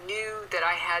I knew that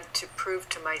I had to prove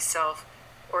to myself,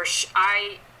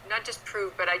 not just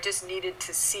prove, but I just needed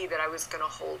to see that I was going to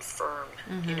hold firm,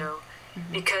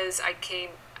 because I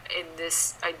came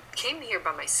here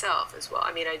by myself as well.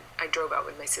 I mean, I drove out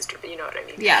with my sister, but you know what I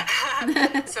mean. Yeah.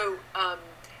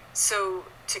 So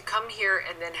to come here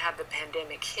and then have the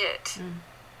pandemic hit,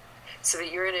 so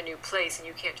that you're in a new place and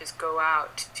you can't just go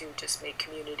out to just make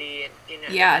community and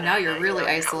now you're really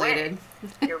isolated.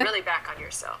 You're really back on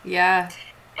yourself. Yeah.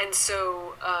 And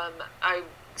so I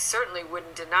certainly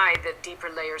wouldn't deny that deeper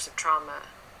layers of trauma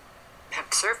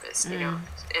have surfaced, and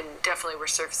definitely were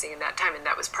surfacing in that time, and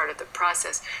that was part of the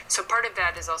process. So part of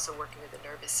that is also working with the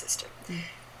nervous system.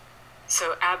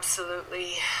 So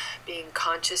absolutely being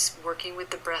conscious, working with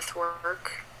the breath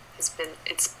work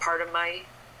it's part of my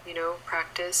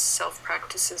practice,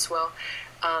 self-practice as well.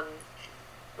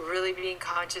 Really being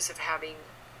conscious of having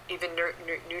even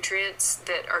nutrients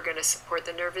that are going to support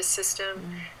the nervous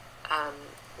system,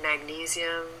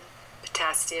 magnesium,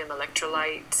 potassium,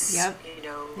 electrolytes,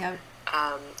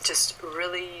 just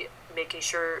really making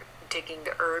sure taking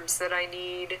the herbs that I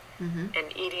need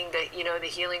and eating the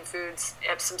healing foods,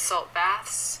 Epsom salt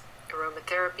baths,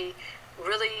 aromatherapy.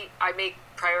 Really, I make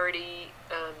priority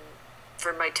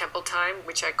for my temple time,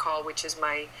 which is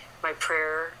my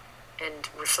prayer and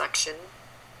reflection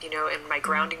and my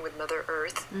grounding with Mother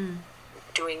Earth,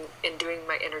 doing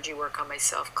my energy work on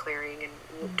myself, clearing, and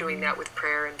doing that with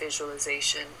prayer and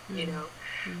visualization, and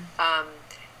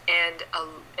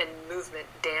movement,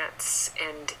 dance,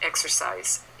 and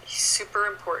exercise, super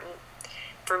important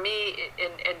for me.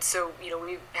 And so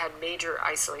we've had major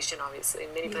isolation, obviously,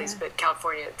 in many places, but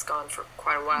California, it's gone for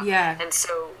quite a while. And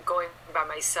so going by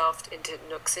myself into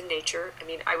nooks in nature, I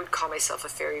mean, I would call myself a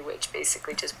fairy witch,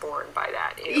 basically, just born by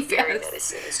that. Fairy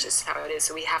medicine is just how it is.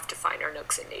 So we have to find our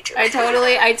nooks in nature. I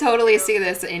totally see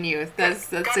this in you. That's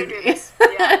gotta do this.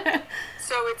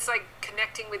 So it's like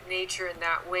connecting with nature in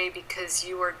that way, because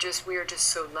we are just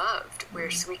so loved. We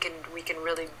can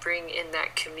really bring in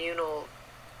that communing,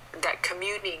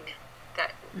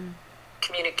 that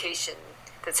communication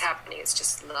that's happening. It's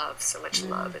just love, so much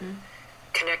love and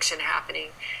connection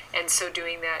happening. And so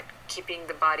doing that, keeping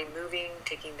the body moving,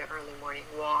 taking the early morning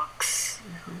walks,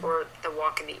 or the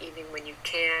walk in the evening when you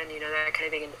can, that kind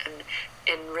of thing,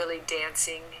 and really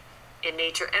dancing in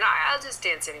nature. And I'll just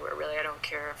dance anywhere, really. I don't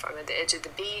care if I'm at the edge of the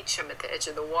beach, I'm at the edge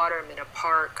of the water, I'm in a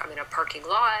park, I'm in a parking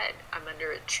lot, I'm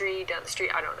under a tree down the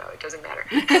street. I don't know, it doesn't matter.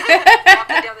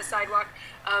 Walking down the sidewalk.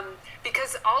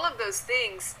 Because all of those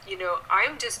things,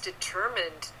 I'm just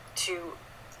determined to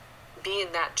be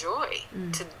in that joy,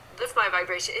 to lift my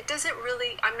vibration. It doesn't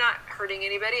really, I'm not hurting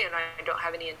anybody, and I don't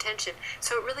have any intention.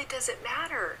 So it really doesn't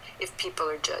matter if people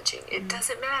are judging. It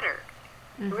doesn't matter.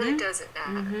 It really doesn't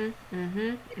matter,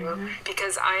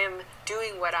 because I am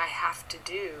doing what I have to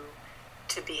do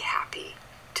to be happy,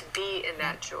 to be in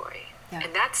that joy.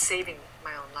 And that's saving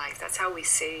my own life. That's how we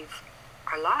save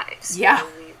our lives.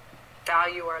 We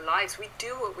value our lives. We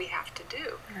do what we have to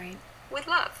do with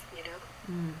love,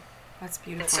 That's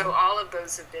beautiful. And so all of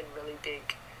those have been really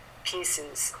big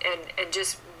pieces, and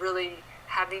just really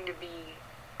having to be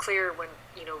clear when,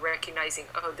 recognizing,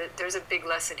 there's a big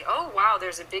lesson. Oh, wow,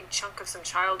 there's a big chunk of some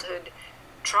childhood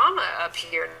trauma up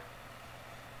here.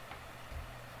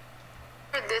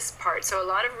 This part. So a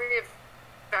lot of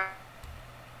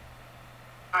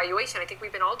reevaluation. I think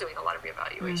we've been all doing a lot of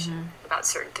reevaluation about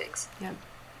certain things.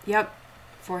 Yep,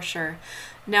 for sure.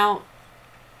 Now,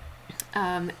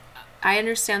 I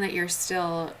understand that you're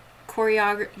still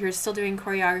doing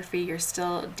choreography, you're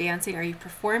still dancing. Are you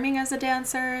performing as a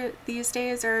dancer these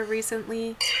days or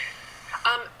recently?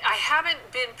 I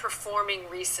haven't been performing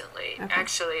recently.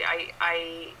 Actually,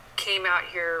 I came out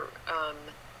here,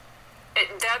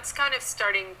 that's kind of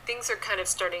things are kind of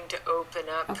starting to open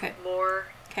up more.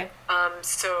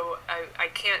 So I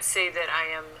can't say that I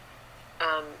am,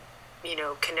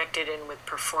 connected in with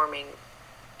performing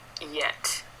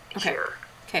yet here.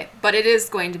 Okay, but it is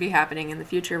going to be happening in the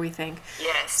future, we think.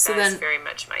 Yes, so that's very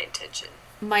much my intention.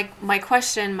 My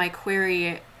question, my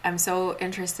query, I'm so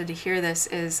interested to hear this,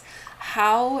 is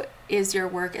how is your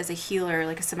work as a healer,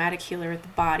 like a somatic healer with the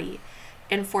body,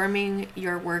 informing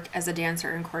your work as a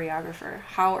dancer and choreographer?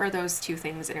 How are those two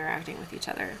things interacting with each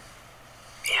other?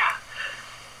 Yeah.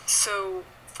 So,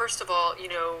 first of all,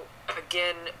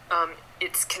 again,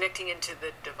 it's connecting into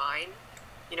the divine.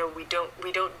 We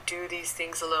don't do these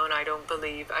things alone, I don't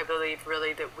believe. I believe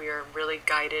really that we are really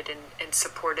guided and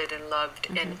supported and loved,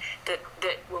 and that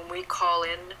when we call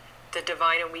in the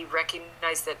divine and we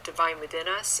recognize that divine within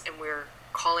us and we're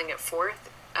calling it forth,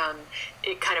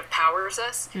 it kind of powers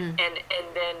us, and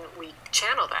then we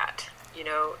channel that,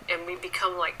 and we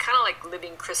become kind of like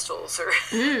living crystals, or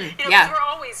because we're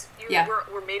always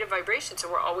we're made of vibration, so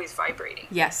we're always vibrating.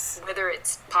 Yes. Whether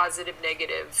it's positive,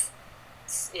 negative,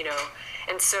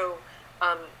 and so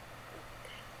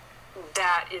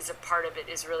that is a part of it,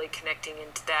 is really connecting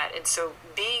into that. And so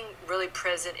being really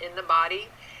present in the body,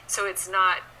 so it's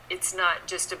not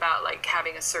just about like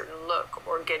having a certain look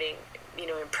or getting,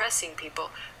 impressing people,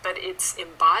 but it's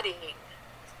embodying,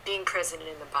 being present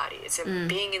in the body. It's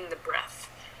being in the breath,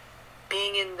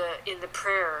 being in the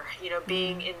prayer,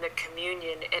 being in the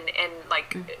communion, and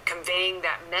conveying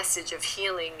that message of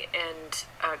healing and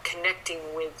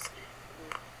connecting with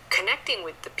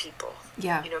the people,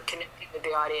 connecting with the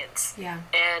audience.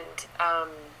 And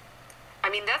I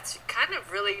mean, that's kind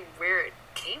of really where it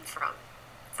came from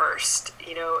first,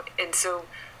 and so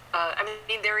I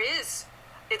mean,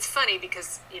 it's funny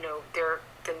because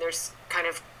there's kind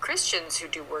of Christians who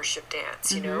do worship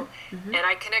dance, and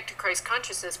I connect to Christ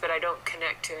consciousness, but I don't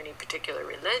connect to any particular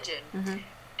religion,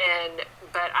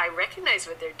 but I recognize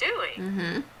what they're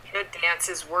doing. Dance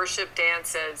is worship,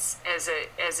 dance as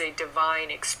a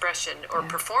divine expression, or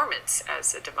performance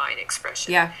as a divine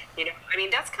expression. I mean,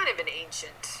 that's kind of an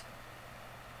ancient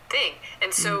thing,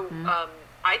 and so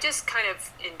I just kind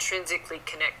of intrinsically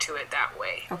connect to it that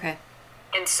way.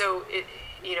 And so it,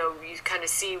 you kind of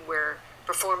see where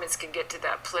performance can get to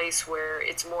that place where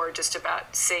it's more just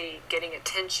about, say, getting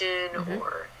attention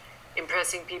or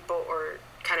impressing people or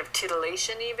kind of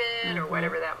titillation even or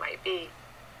whatever that might be.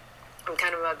 I'm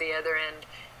kind of on the other end.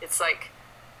 It's like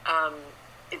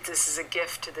this is a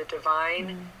gift to the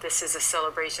divine. This is a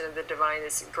celebration of the divine.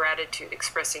 This gratitude,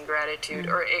 expressing gratitude,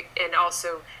 and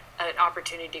also an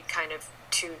opportunity kind of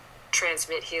to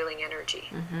transmit healing energy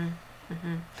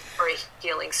or a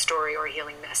healing story or a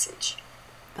healing message.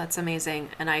 That's amazing.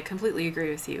 And I completely agree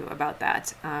with you about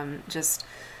that. Just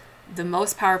the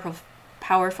most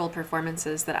powerful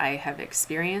performances that I have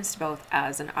experienced, both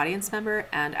as an audience member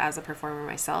and as a performer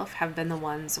myself, have been the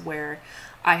ones where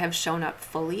I have shown up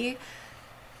fully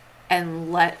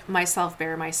and let myself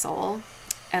bare my soul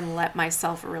and let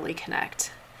myself really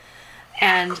connect.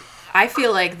 And I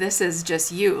feel like this is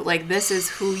just you. Like, this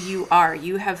is who you are.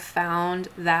 You have found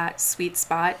that sweet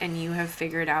spot and you have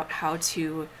figured out how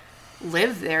to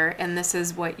live there, and this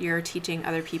is what you're teaching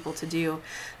other people to do.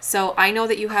 So I know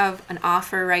that you have an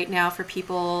offer right now for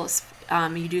people.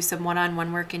 You do some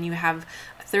one-on-one work and you have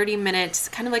 30 minutes,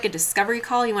 kind of like a discovery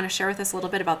call. You want to share with us a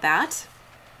little bit about that?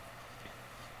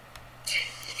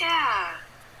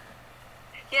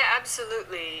 Yeah,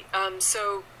 absolutely.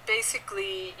 So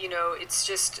basically, it's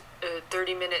just a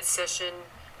 30-minute session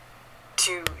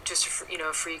to just, a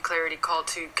free clarity call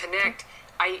to connect.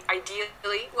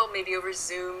 Ideally, well, maybe over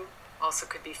Zoom, also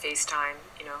could be FaceTime,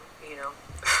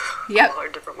 Yep. all are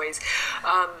different ways.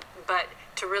 But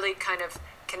to really kind of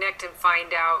connect and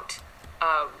find out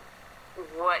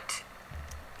what,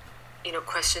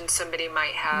 questions somebody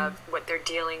might have, what they're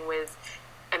dealing with.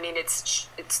 I mean, it's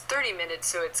 30 minutes,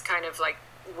 so it's kind of like,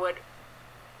 what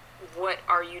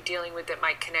are you dealing with that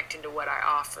might connect into what I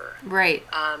offer? Right.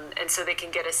 And so they can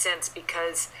get a sense,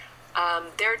 because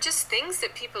there are just things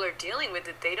that people are dealing with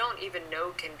that they don't even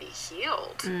know can be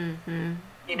healed,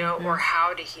 or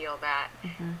how to heal that.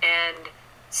 And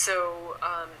so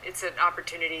it's an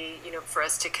opportunity, for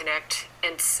us to connect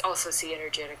and also see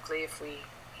energetically if we,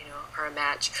 are a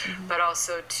match, but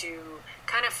also to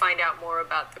kind of find out more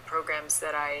about the programs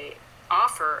that I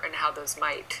offer and how those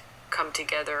might come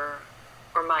together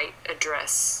or might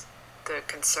address the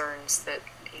concerns that,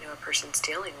 a person's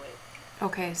dealing with.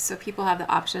 Okay, so people have the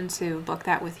option to book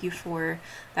that with you for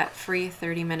that free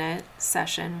 30-minute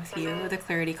session with you, the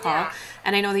clarity call. Yeah.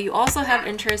 And I know that you also have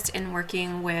interest in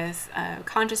working with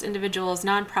conscious individuals,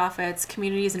 nonprofits,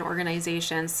 communities, and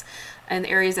organizations in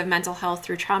areas of mental health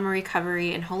through trauma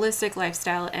recovery and holistic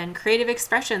lifestyle and creative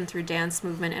expression through dance,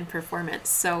 movement, and performance.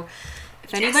 So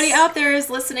if anybody out there is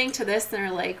listening to this and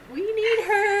they're like, we need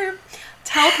her,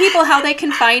 tell people how they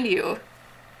can find you.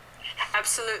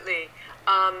 Absolutely.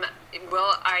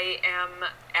 Well, I am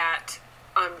at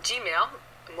Gmail,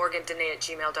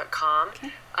 morgandanae@gmail.com.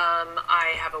 Okay.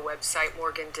 I have a website,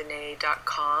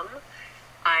 morgandanae.com.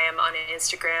 I am on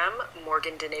Instagram,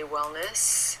 Morgyn Danae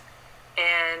Wellness.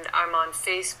 And I'm on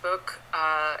Facebook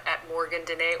at Morgyn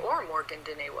Danae or Morgyn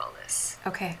Danae Wellness.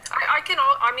 Okay.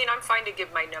 I'm fine to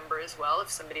give my number as well if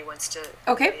somebody wants to.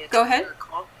 Okay, go ahead.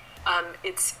 Call.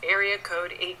 It's area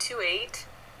code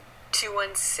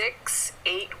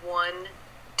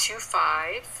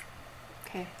 828-216-8125.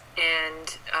 Okay.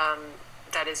 And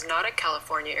that is not a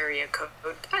California area code,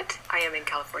 but I am in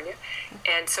California.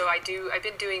 And so I've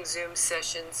been doing Zoom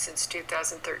sessions since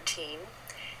 2013.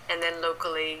 And then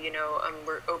locally,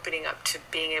 we're opening up to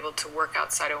being able to work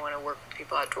outside. I want to work with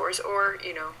people outdoors or,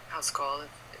 house call,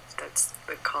 if that's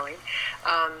the calling.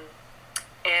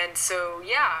 And so,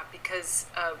 because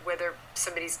whether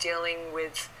somebody's dealing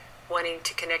with wanting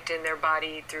to connect in their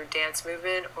body through dance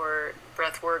movement or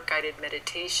breath work, guided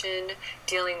meditation,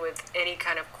 dealing with any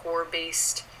kind of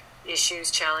core-based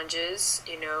issues, challenges,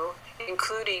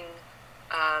 including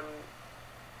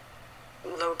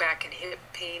low back and hip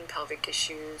pain, pelvic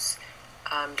issues,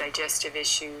 digestive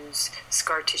issues,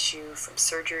 scar tissue from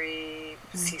surgery,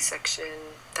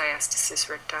 C-section, diastasis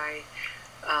recti,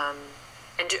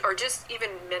 or just even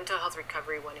mental health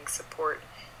recovery, wanting support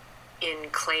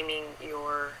in claiming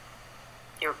your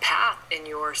path and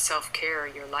your self-care,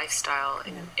 your lifestyle,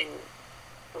 and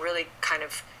really kind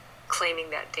of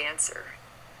claiming that dancer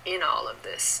in all of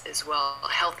this as well, a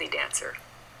healthy dancer.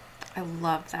 I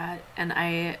love that. And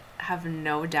I have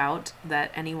no doubt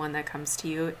that anyone that comes to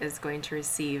you is going to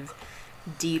receive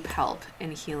deep help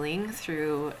in healing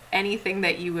through anything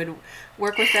that you would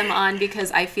work with them on,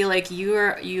 because I feel like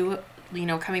you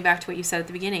coming back to what you said at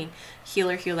the beginning,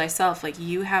 healer, heal thyself, like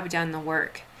you have done the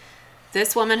work.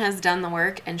 This woman has done the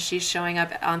work, and she's showing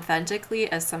up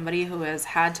authentically as somebody who has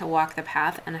had to walk the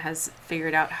path and has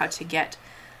figured out how to get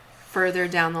further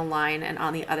down the line and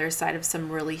on the other side of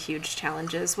some really huge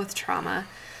challenges with trauma.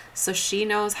 So she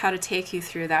knows how to take you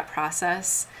through that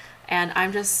process. And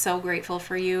I'm just so grateful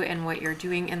for you and what you're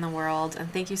doing in the world.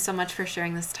 And thank you so much for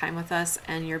sharing this time with us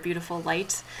and your beautiful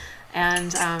light.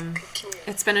 And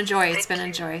it's been a joy. It's been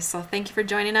a joy. So thank you for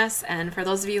joining us. And for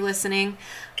those of you listening,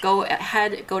 go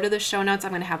ahead, go to the show notes.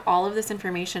 I'm going to have all of this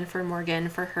information for Morgyn,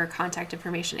 for her contact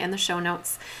information in the show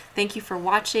notes. Thank you for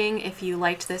watching. If you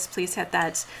liked this, please hit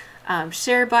that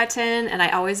share button. And I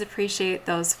always appreciate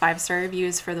those 5-star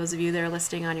reviews for those of you that are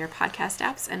listening on your podcast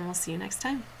apps. And we'll see you next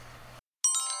time.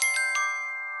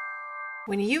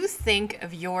 When you think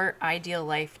of your ideal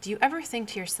life, do you ever think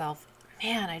to yourself,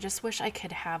 man, I just wish I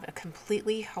could have a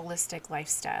completely holistic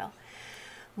lifestyle?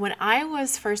 When I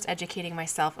was first educating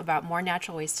myself about more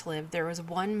natural ways to live, there was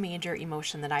one major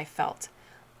emotion that I felt: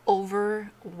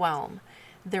 overwhelm.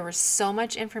 There was so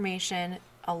much information.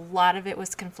 A lot of it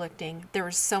was conflicting. There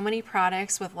were so many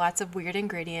products with lots of weird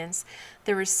ingredients.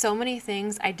 There were so many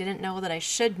things I didn't know that I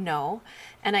should know,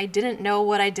 and I didn't know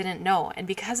what I didn't know. And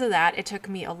because of that, it took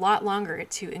me a lot longer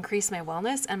to increase my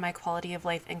wellness and my quality of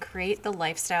life and create the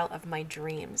lifestyle of my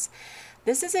dreams.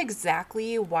 This is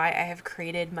exactly why I have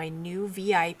created my new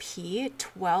VIP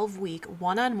 12-week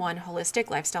one-on-one holistic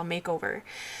lifestyle makeover.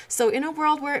 So in a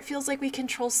world where it feels like we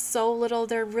control so little,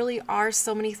 there really are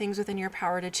so many things within your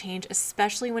power to change,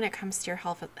 especially when it comes to your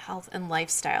health and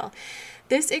lifestyle.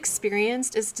 This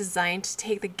experience is designed to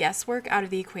take the guesswork out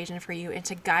of the equation for you and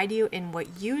to guide you in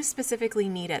what you specifically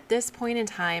need at this point in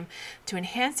time to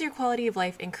enhance your quality of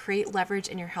life and create leverage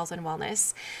in your health and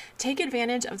wellness. Take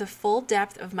advantage of the full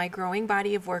depth of my growing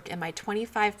body of work and my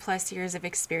 25 plus years of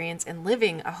experience in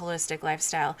living a holistic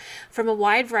lifestyle from a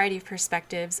wide variety of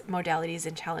perspectives, modalities,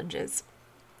 and challenges.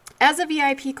 As a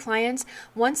VIP client,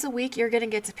 once a week, you're going to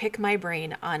get to pick my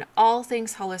brain on all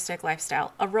things holistic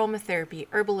lifestyle, aromatherapy,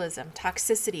 herbalism,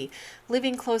 toxicity,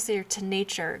 living closer to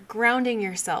nature, grounding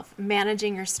yourself,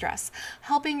 managing your stress,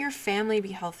 helping your family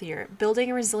be healthier, building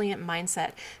a resilient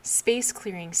mindset, space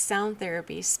clearing, sound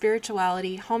therapy,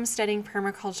 spirituality, homesteading,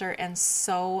 permaculture, and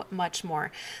so much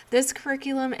more. This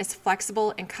curriculum is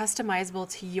flexible and customizable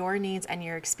to your needs and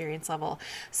your experience level.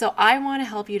 So I want to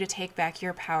help you to take back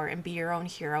your power and be your own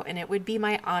hero, and it would be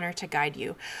my honor to guide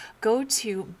you. Go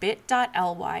to bit.ly/VIP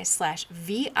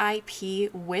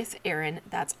with Erin,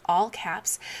 that's all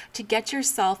caps, to get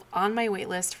yourself on my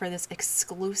waitlist for this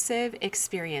exclusive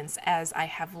experience, as I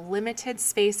have limited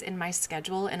space in my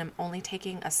schedule and I'm only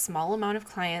taking a small amount of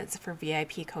clients for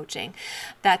VIP coaching.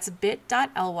 That's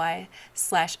bit.ly/VIP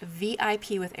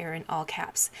with Erin, all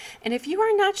caps. And if you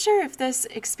are not sure if this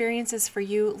experience is for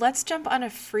you, let's jump on a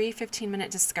free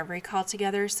 15-minute discovery call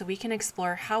together so we can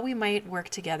explore how we might work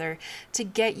together to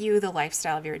get you the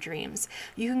lifestyle of your dreams.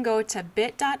 You can go to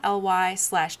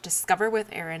bit.ly/discover with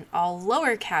Erin, all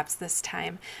lower caps this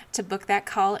time, to book that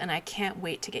call, and I can't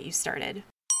wait to get you started.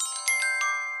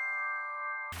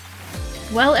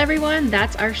 Well, everyone,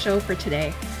 that's our show for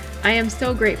today. I am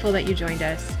so grateful that you joined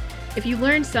us. If you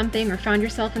learned something or found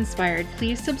yourself inspired,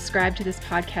 please subscribe to this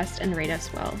podcast and rate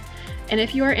us well. And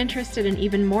if you are interested in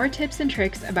even more tips and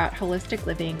tricks about holistic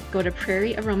living, go to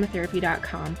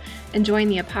prairiearomatherapy.com and join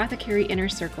the Apothecary Inner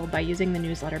Circle by using the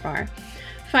newsletter bar.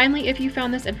 Finally, if you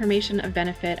found this information of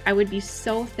benefit, I would be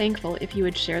so thankful if you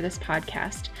would share this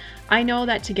podcast. I know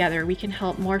that together we can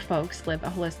help more folks live a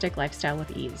holistic lifestyle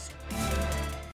with ease.